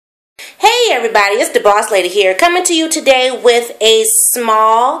Hey everybody, it's the Boss Lady here, coming to you today with a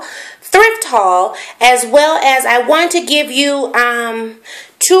small thrift haul, as well as I want to give you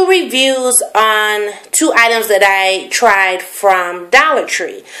two reviews on two items that I tried from Dollar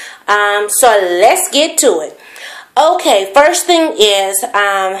Tree. So let's get to it. Okay, first thing is,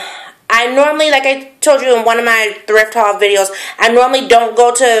 I normally, like I told you in one of my thrift haul videos, I normally don't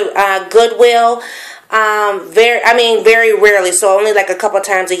go to Goodwill. Very rarely, so only like a couple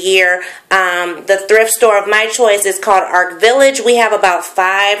times a year. The thrift store of my choice is called Arc Village. We have about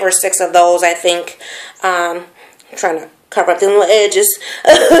 5 or 6 of those, I think. I'm trying to cover up the little edges.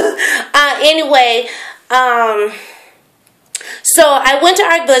 Anyway, so I went to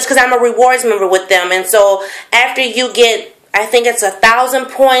Arc Village because I'm a rewards member with them, and so after you get, I think it's 1,000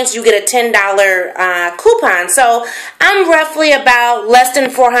 points, you get a $10 coupon. So I'm roughly about less than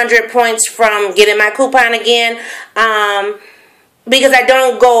 400 points from getting my coupon again, because I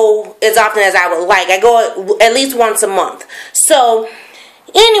don't go as often as I would like. I go at least once a month. So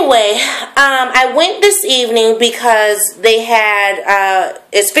anyway, I went this evening because they had,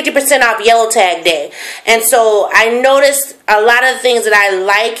 it's 50% off Yellow Tag Day. And so I noticed a lot of things that I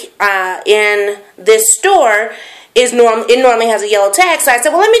like in this store it normally has a yellow tag. So I said,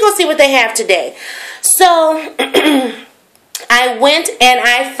 well, let me go see what they have today. So I went and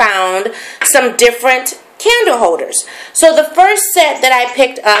I found some different candle holders. So the first set that I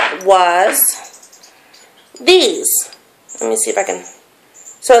picked up was these. Let me see if I can.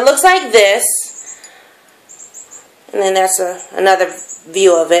 So it looks like this. And then that's another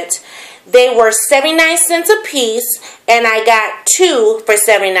view of it. They were 79 cents a piece, and I got 2 for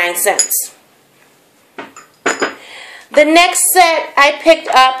 79 cents. The next set I picked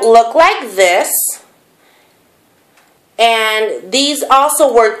up looked like this, and these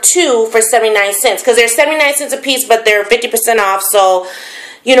also were 2 for 79 cents because they're 79 cents a piece, but they're 50% off, so,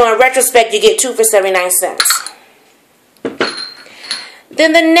 you know, in retrospect, you get 2 for 79 cents.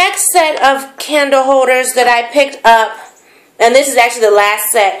 Then the next set of candle holders that I picked up, and this is actually the last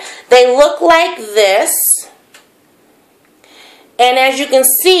set, they look like this, and as you can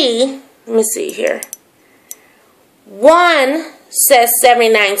see, let me see here. One says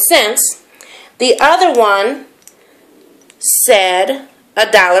 79 cents. The other one said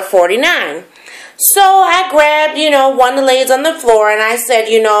 $1.49. So I grabbed, you know, one of the ladies on the floor, and I said,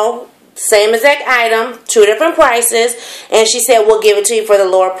 you know, same exact item, 2 different prices. And she said, we'll give it to you for the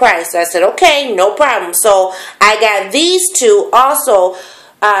lower price. I said, okay, no problem. So I got these 2 also,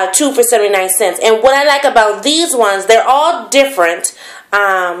 2 for 79 cents. And what I like about these ones, they're all different.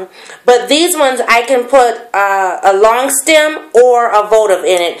 But these ones I can put a long stem or a votive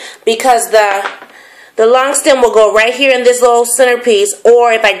in it, because the long stem will go right here in this little centerpiece,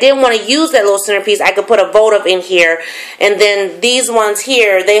 or if I didn't want to use that little centerpiece, I could put a votive in here. And then these ones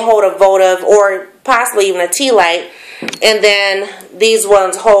here, they hold a votive or possibly even a tea light, and then these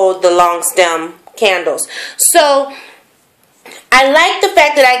ones hold the long stem candles. So I like the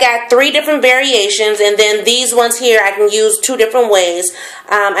fact that I got 3 different variations, and then these ones here I can use 2 different ways.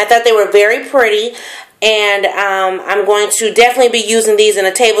 I thought they were very pretty, and I'm going to definitely be using these in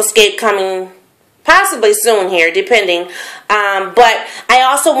a tablescape coming possibly soon here, depending. But I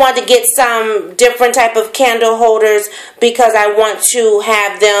also want to get some different type of candle holders because I want to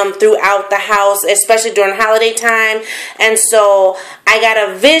have them throughout the house, especially during holiday time. And so I got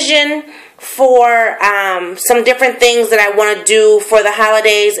a vision for some different things that I want to do for the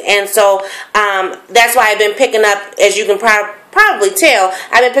holidays, and so that's why I've been picking up, as you can probably tell,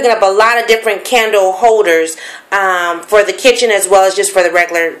 I've been picking up a lot of different candle holders for the kitchen as well as just for the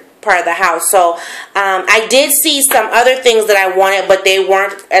regular part of the house. So I did see some other things that I wanted, but they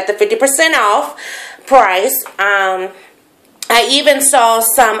weren't at the 50% off price. I even saw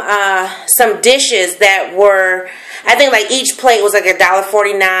some dishes that were, I think like each plate was like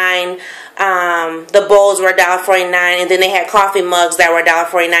 $1.49. The bowls were $1.49, and then they had coffee mugs that were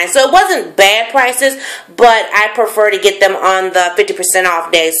 $1.49. So it wasn't bad prices, but I prefer to get them on the 50%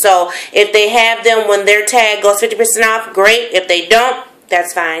 off day. So if they have them when their tag goes 50% off, great. If they don't,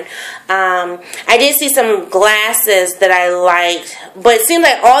 that's fine. I did see some glasses that I liked, but it seemed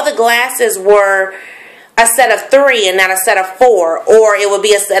like all the glasses were a set of 3 and not a set of 4, or it would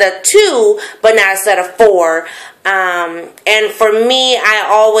be a set of 2 but not a set of 4. And for me, I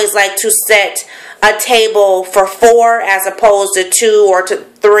always like to set a table for 4 as opposed to 2 or to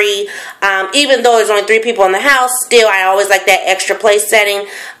 3. Even though there's only 3 people in the house, still I always like that extra place setting,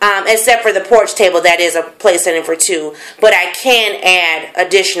 except for the porch table that is a place setting for 2, but I can add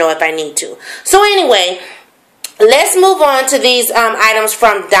additional if I need to. So anyway, let's move on to these items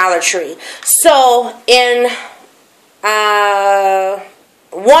from Dollar Tree. So in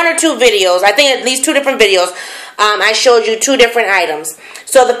one or two videos, I think at least 2 different videos, I showed you 2 different items.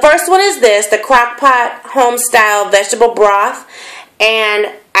 So the first one is this, the Crock-Pot Home Style Vegetable Broth.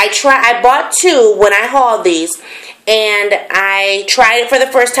 And I bought 2 when I hauled these. And I tried it for the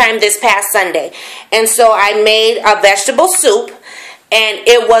first time this past Sunday. And so I made a vegetable soup. And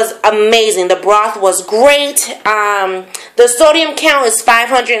it was amazing. The broth was great. The sodium count is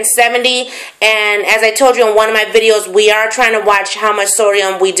 570. And as I told you in one of my videos, we are trying to watch how much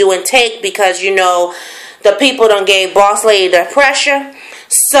sodium we do intake. Because, you know, the people done gave Boss Lady the pressure.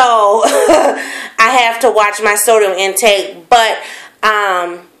 So, I have to watch my sodium intake. But,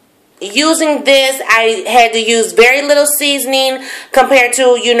 using this, I had to use very little seasoning compared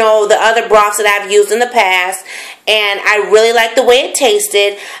to, you know, the other broths that I've used in the past. And I really liked the way it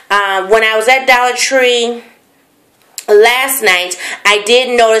tasted. When I was at Dollar Tree last night, I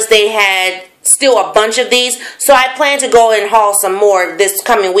did notice they had still a bunch of these. So I plan to go and haul some more this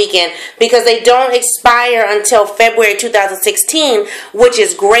coming weekend because they don't expire until February 2016, which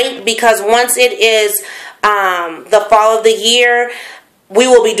is great because once it is the fall of the year, we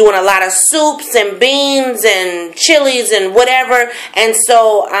will be doing a lot of soups and beans and chilies and whatever. And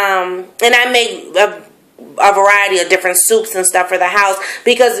so, and I make a variety of different soups and stuff for the house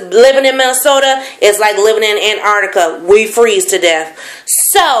because living in Minnesota is like living in Antarctica. We freeze to death.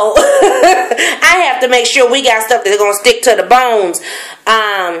 So, I have to make sure we got stuff that's going to stick to the bones.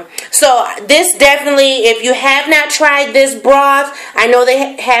 So, this definitely, if you have not tried this broth, I know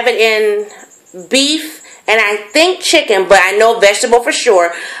they have it in beef. And I think chicken, but I know vegetable for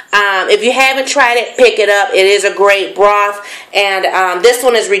sure. If you haven't tried it, pick it up. It is a great broth. And this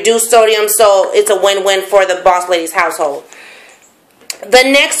one is reduced sodium, so it's a win-win for the Boss Lady's household. The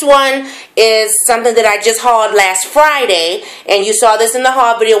next one is something that I just hauled last Friday. And you saw this in the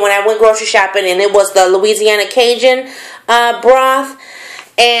haul video when I went grocery shopping. And it was the Louisiana Cajun broth.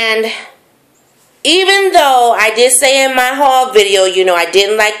 And even though I did say in my haul video, you know, I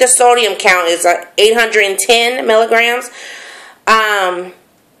didn't like the sodium count. It's 810 milligrams.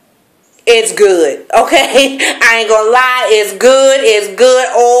 It's good. Okay? I ain't gonna lie. It's good. It's good.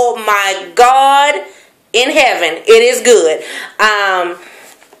 Oh my God. In heaven. It is good.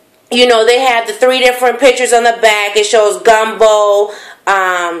 You know, they have the 3 different pictures on the back. It shows gumbo,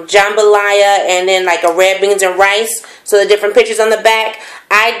 jambalaya, and then like a red beans and rice. So the different pictures on the back.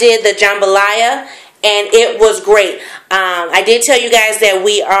 I did the jambalaya, and it was great. I did tell you guys that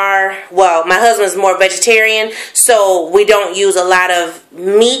we are, well, my husband's more vegetarian, so we don't use a lot of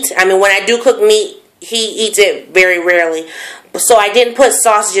meat. I mean, when I do cook meat, he eats it very rarely. So I didn't put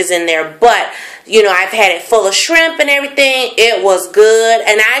sausages in there, but, you know, I've had it full of shrimp and everything. It was good,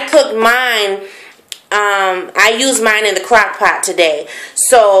 and I cooked mine. I used mine in the crock pot today.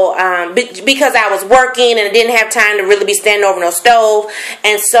 So, because I was working and I didn't have time to really be standing over no stove.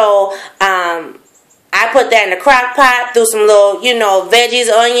 And so, I put that in the crock pot, threw some little, you know, veggies,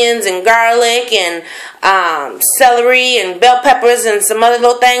 onions, and garlic, and celery, and bell peppers, and some other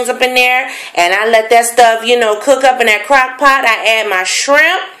little things up in there. And I let that stuff, you know, cook up in that crock pot. I add my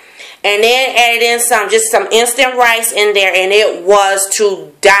shrimp. And then added in just some instant rice in there. And it was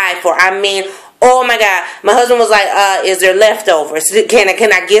to die for. I mean, oh my God. My husband was like, is there leftovers? Can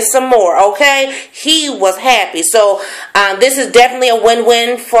I get some more? Okay. He was happy. So, this is definitely a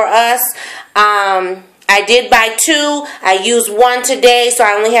win-win for us. I did buy 2. I used 1 today, so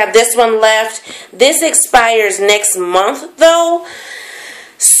I only have this one left. This expires next month, though.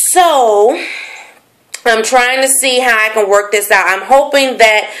 So, I'm trying to see how I can work this out. I'm hoping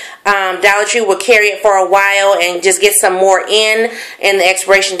that Dollar Tree will carry it for a while and just get some more in, and the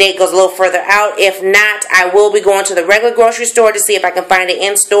expiration date goes a little further out. If not, I will be going to the regular grocery store to see if I can find it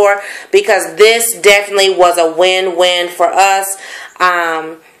in store, because this definitely was a win-win for us.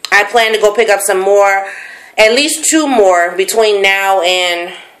 I plan to go pick up some more, at least 2 more between now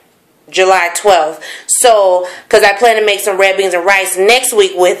and July 12th. So, because I plan to make some red beans and rice next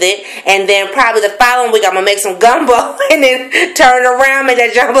week with it. And then probably the following week I'm going to make some gumbo and then turn it around, make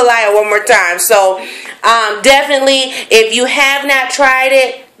that jambalaya one more time. So, definitely, if you have not tried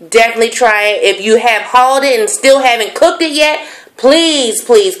it, definitely try it. If you have hauled it and still haven't cooked it yet, please,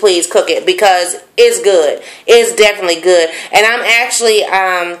 please, please cook it, because it's good. It's definitely good. And I'm actually,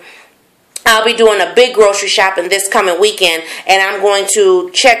 I'll be doing a big grocery shopping this coming weekend, and I'm going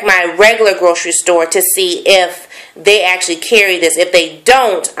to check my regular grocery store to see if they actually carry this. If they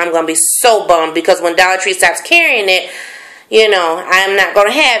don't, I'm going to be so bummed, because when Dollar Tree stops carrying it, you know, I'm not going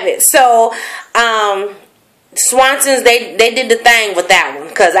to have it. So, Swanson's, they did the thing with that one,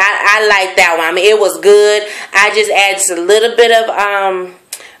 because I like that one. I mean, it was good. I just added a little bit of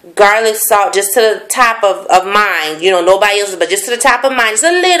garlic salt just to the top of mine. You know, nobody else's, but just to the top of mine. Just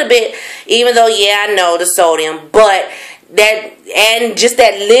a little bit, even though, yeah, I know the sodium. But that, and just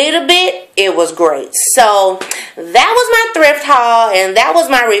that little bit, it was great. So that was my thrift haul, and that was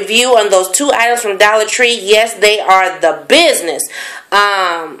my review on those 2 items from Dollar Tree. Yes, they are the business.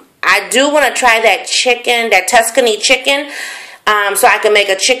 I do want to try that chicken, that Tuscany chicken, so I can make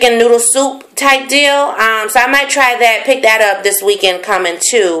a chicken noodle soup type deal. So I might try that, pick that up this weekend coming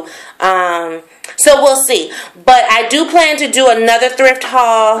too. So we'll see. But I do plan to do another thrift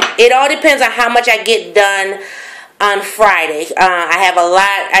haul. It all depends on how much I get done on Friday. I have a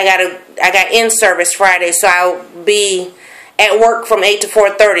lot. I got in-service Friday, so I'll be at work from 8 to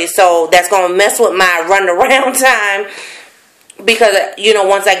 4:30. So that's going to mess with my run-around time. Because, you know,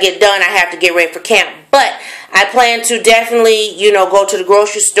 once I get done, I have to get ready for camp. But I plan to definitely, you know, go to the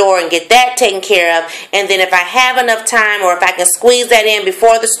grocery store and get that taken care of. And then if I have enough time, or if I can squeeze that in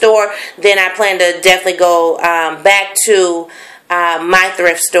before the store, then I plan to definitely go back to my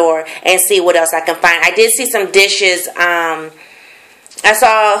thrift store and see what else I can find. I did see some dishes. I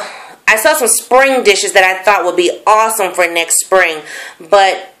saw some spring dishes that I thought would be awesome for next spring.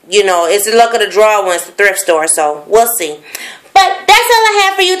 But, you know, it's the luck of the draw when it's the thrift store. So we'll see. But that's all I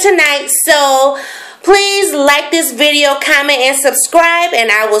have for you tonight. So please like this video, comment, and subscribe.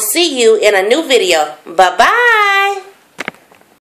 And I will see you in a new video. Bye-bye.